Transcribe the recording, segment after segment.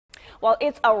Well,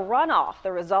 it's a runoff.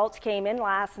 The results came in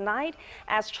last night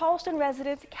as Charleston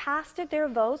residents casted their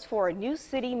votes for a new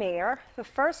city mayor, the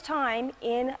first time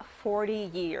in 40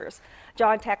 years.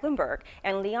 John Tecklenburg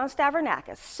and Leon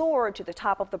Stavernakis soared to the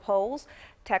top of the polls.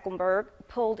 Tecklenburg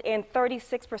pulled in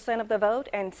 36% of the vote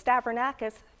and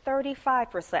Stavernakis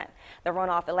 35%. The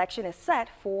runoff election is set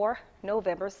for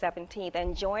November 17th.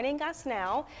 And joining us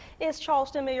now is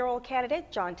Charleston mayoral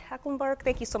candidate John Tecklenburg.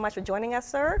 Thank you so much for joining us,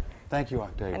 sir. Thank you,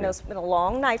 Octavia. I know it's been a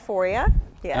long night for you.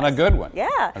 Yes. And a good one.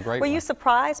 Yeah. A great Were one. you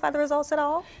surprised by the results at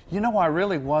all? You know, I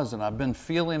really wasn't. I've been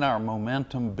feeling our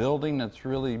momentum building. It's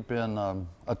really been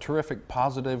a terrific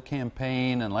positive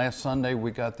campaign. And last Sunday we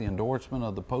got the endorsement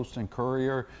of the Post and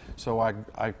Courier. So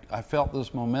I felt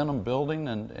this momentum building,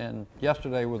 and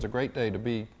yesterday was a great day to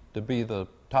be the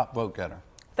top vote getter.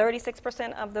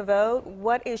 36% of the vote.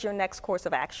 What is your next course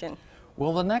of action?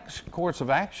 Well, the next course of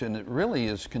action, it really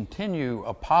is continue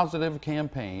a positive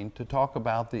campaign to talk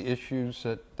about the issues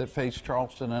that face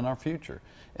Charleston in our future.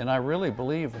 And I really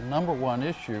believe the number one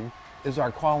issue is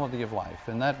our quality of life.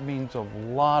 And that means a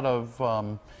lot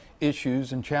of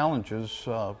issues and challenges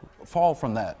fall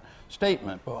from that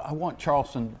statement. But I want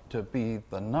Charleston to be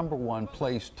the number one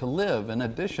place to live in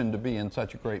addition to being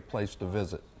such a great place to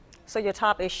visit. So your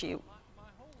top issue?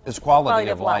 It's quality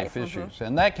of life issues.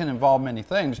 And that can involve many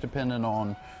things depending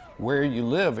on where you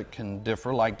live. It can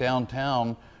differ, like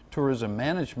downtown, tourism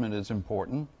management is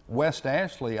important. West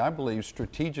Ashley, I believe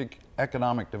strategic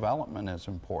economic development is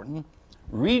important.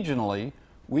 Regionally,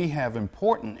 we have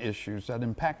important issues that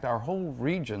impact our whole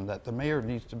region that the mayor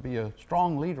needs to be a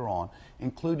strong leader on,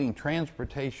 including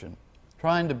transportation,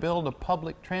 trying to build a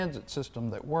public transit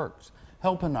system that works,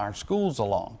 helping our schools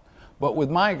along. But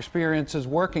with my experiences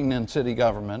working in city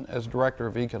government as Director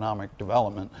of Economic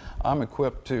Development, I'm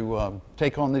equipped to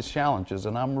take on these challenges,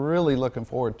 and I'm really looking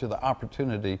forward to the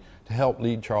opportunity to help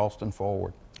lead Charleston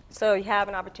forward. So you have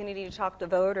an opportunity to talk to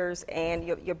voters, and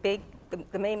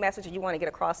the main message you want to get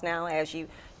across now as you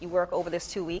work over this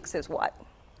 2 weeks is what?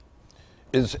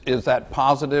 Is that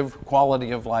positive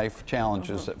quality of life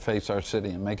challenges that face our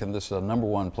city and making this the number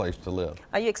one place to live.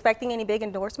 Are you expecting any big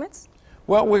endorsements?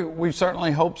 Well, we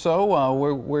certainly hope so.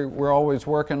 We're always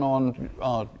working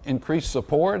on increased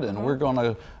support, and we're going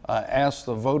to ask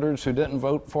the voters who didn't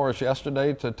vote for us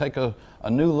yesterday to take a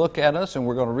new look at us, and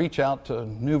we're going to reach out to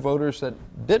new voters that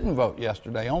didn't vote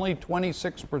yesterday. Only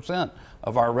 26%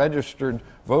 of our registered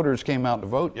voters came out to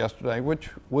vote yesterday,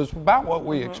 which was about what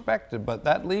we expected, but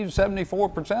that leaves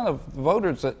 74% of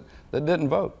voters that didn't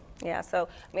vote. Yeah, so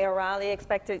Mayoral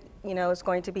expected, is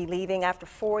going to be leaving after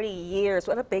 40 years.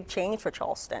 What a big change for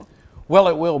Charleston. Well,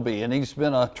 it will be, and he's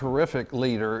been a terrific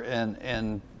leader,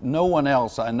 and no one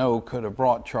else I know could have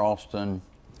brought Charleston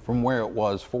from where it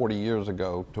was 40 years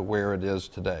ago to where it is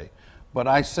today. But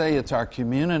I say it's our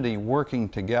community working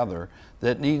together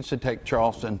that needs to take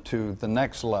Charleston to the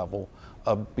next level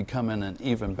of becoming an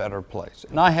even better place.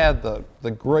 And I had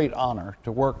the great honor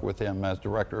to work with him as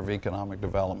Director of Economic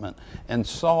Development and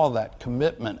saw that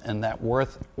commitment and that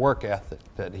work ethic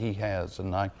that he has.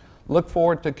 And I look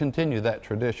forward to continue that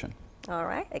tradition. All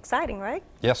right. Exciting, right?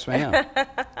 Yes, ma'am.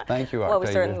 Thank you, Octavia. Well, we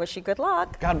certainly wish you good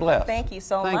luck. God bless. Thank you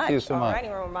so much. Thank you so much. All right.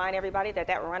 And we'll remind everybody that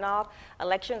runoff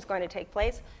election is going to take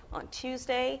place on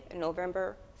Tuesday,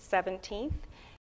 November 17th.